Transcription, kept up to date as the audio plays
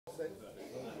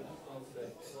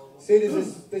Seeing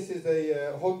as this is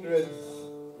the 100th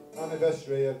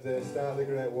anniversary of the start of the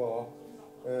Great War,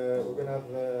 we're going to have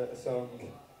a song.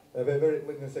 We're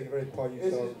going to sing a very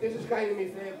poignant song. This is kind of my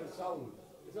favourite song.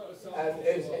 And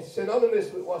it's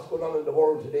synonymous with what's going on in the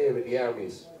world today with the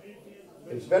armies.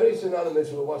 It's very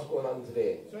synonymous with what's going on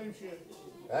today. Same shit.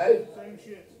 Eh? Same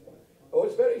shit. Oh,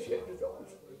 it's very shit. It's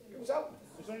out.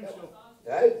 The same stuff.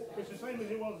 Eh? It's the same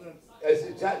as it was then. It's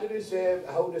exactly the same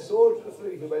how the soldiers are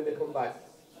treated when they come back.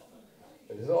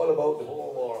 And it's all about the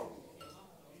Boer War.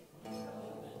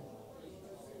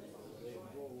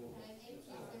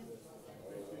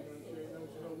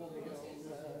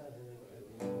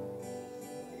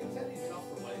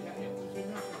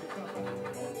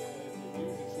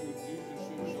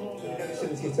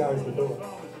 This guitar is before.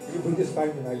 We just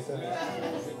found it outside.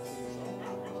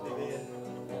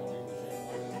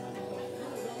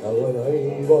 Now when I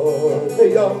was a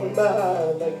young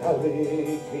man, I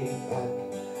carried me back,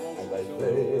 and I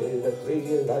played a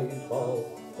free life of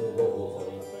the road.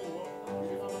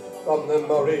 From the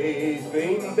Murray's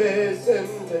green basin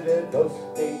to the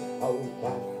dusty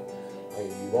outback, I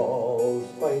was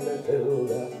my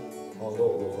Matilda all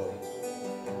over.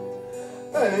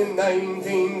 And in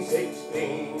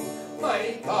 1916, my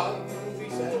country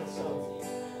said so.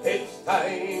 It's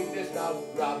time to stop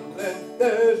rambling,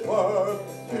 there's work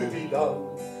to be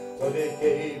done. So they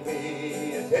gave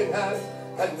me a tin hat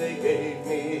and they gave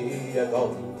me a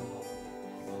gun.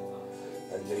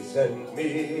 And they sent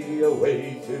me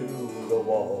away to the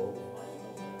wall.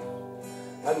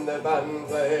 And the band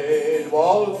played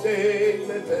Waltzing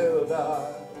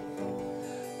Matilda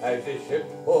as the ship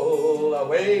pulled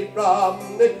away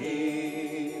from the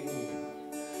quay.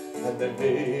 And they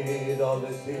made all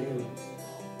the sails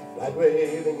flag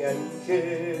waving and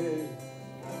cheer.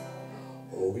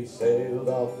 Oh, we sailed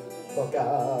up for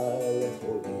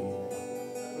California.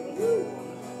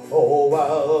 Oh,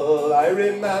 well, I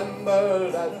remember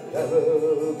that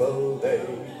terrible day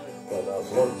when the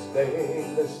blood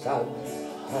stained the sand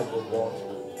and the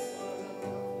water.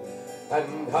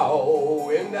 And how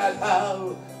in that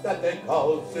hell that they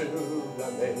called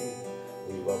Suriname,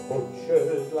 we were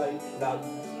butchered like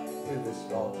lambs to the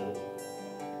slaughter.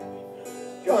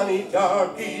 Johnny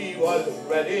Turkey was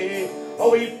ready,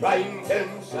 oh, he primed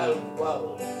himself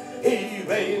well. He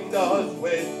rained us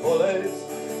with bullets,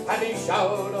 and he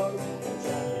shouted and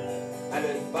shouted. And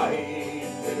in 5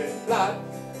 minutes flat,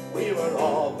 we were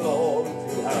all blown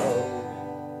to hell.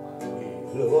 He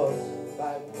flew us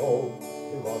back home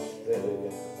to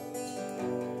Australia.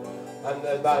 And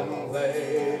the band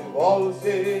played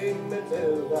Waltzing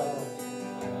Matilda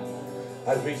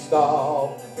as we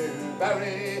stopped to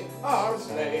bury our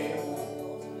slaves.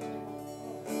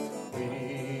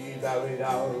 We buried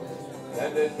out,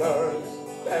 and the Turks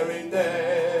buried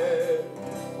them.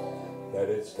 Then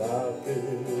it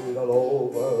started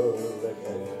all over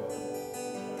again.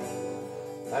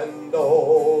 And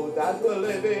those that were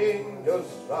living just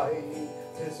trying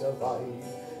to survive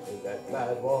in that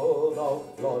mad world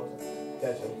of blood,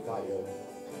 death and fire.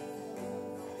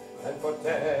 And for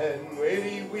 10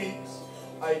 weary weeks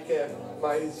I kept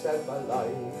myself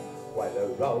alive, while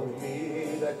around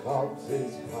me the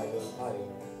corpses piled high.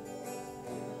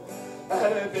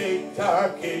 And a big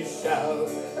Turkish shell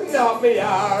knocked me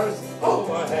arse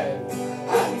overhead,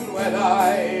 and when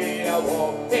I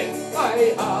awoke in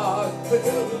my heart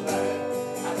Matilda,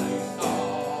 and I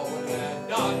saw what they had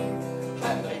done, and I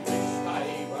wished I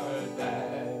were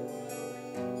dead.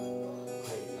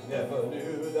 I never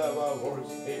knew there were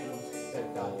worse things than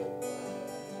dying.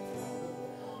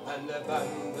 And the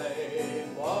band played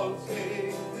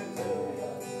Waltzing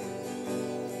Matilda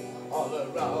all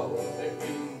around the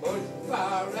green bush,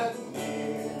 far and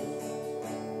near.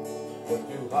 But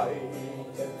to hide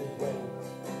tempted went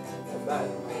the man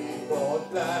we thought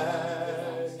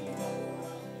glad,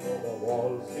 for the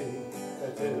Waltzing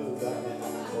Matilda.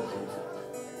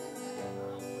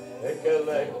 They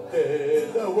collected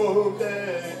the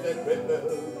wounded, the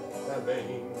crippled, the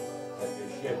maimed, and they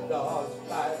shipped us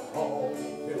back home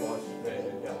to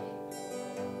Australia.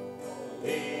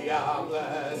 The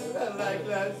armless, the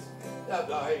legless, the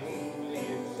blindly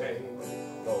insane,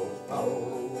 those poor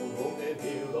wounded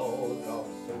heroes of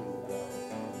Sudan.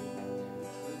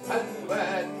 And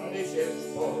when the ships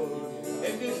pulled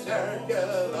in the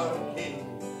circular quay,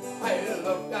 I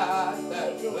looked at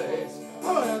that place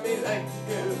where my legs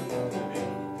used to be,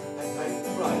 and I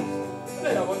cried,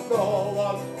 there was no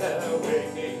one there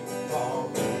waiting for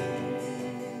me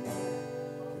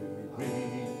to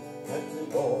breathe and to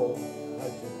go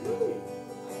and to breathe.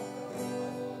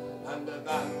 And the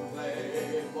band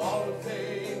played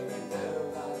Waltzing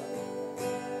Matilda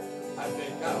as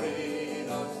they carried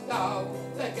us down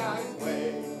the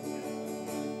gangway.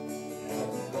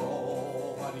 And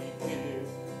nobody here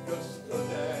just stood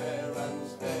there and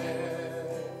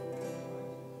stared.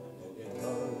 And they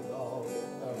turned all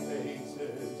their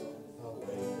faces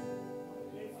away.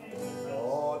 So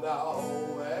now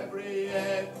every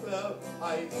April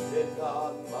I sit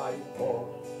on my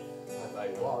porch and I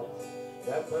watch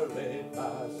the parade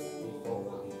pass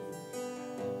before me.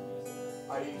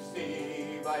 I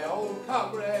see my old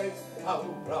comrades, how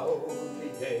proudly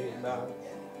they march,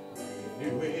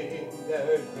 renewing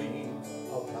their dream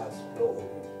of past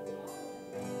glory.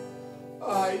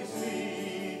 I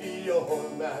see the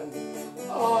old men,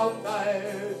 all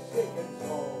tired, sick and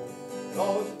sore,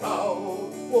 those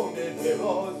proud, wounded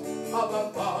heroes of a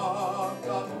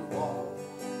forgotten war,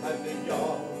 and the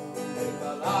young in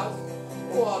the last,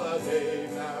 what are they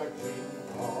marching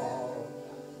for?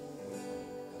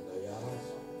 And I ask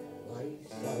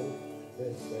myself the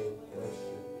same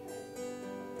question.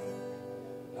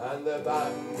 And the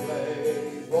band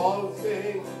plays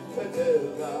waltzing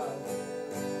Matilda,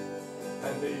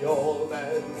 and the old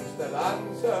men still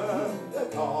answer the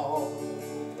call.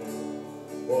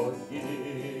 But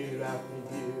year after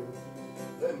year,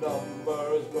 the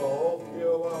numbers grow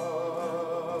fewer.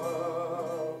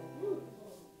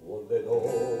 One day no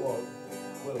one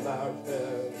will march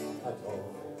there at all.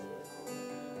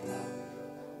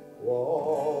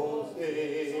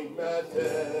 Waltzing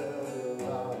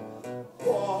Matilda,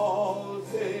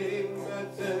 waltzing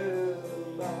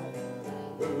Matilda,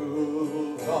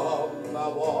 who'll come a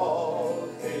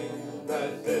waltzing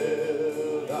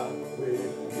Matilda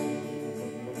with me?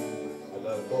 And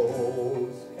the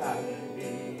ghosts can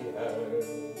be heard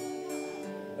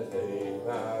as they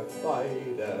march by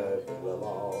the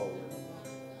Billabong.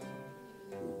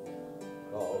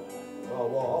 Come a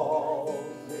waltzing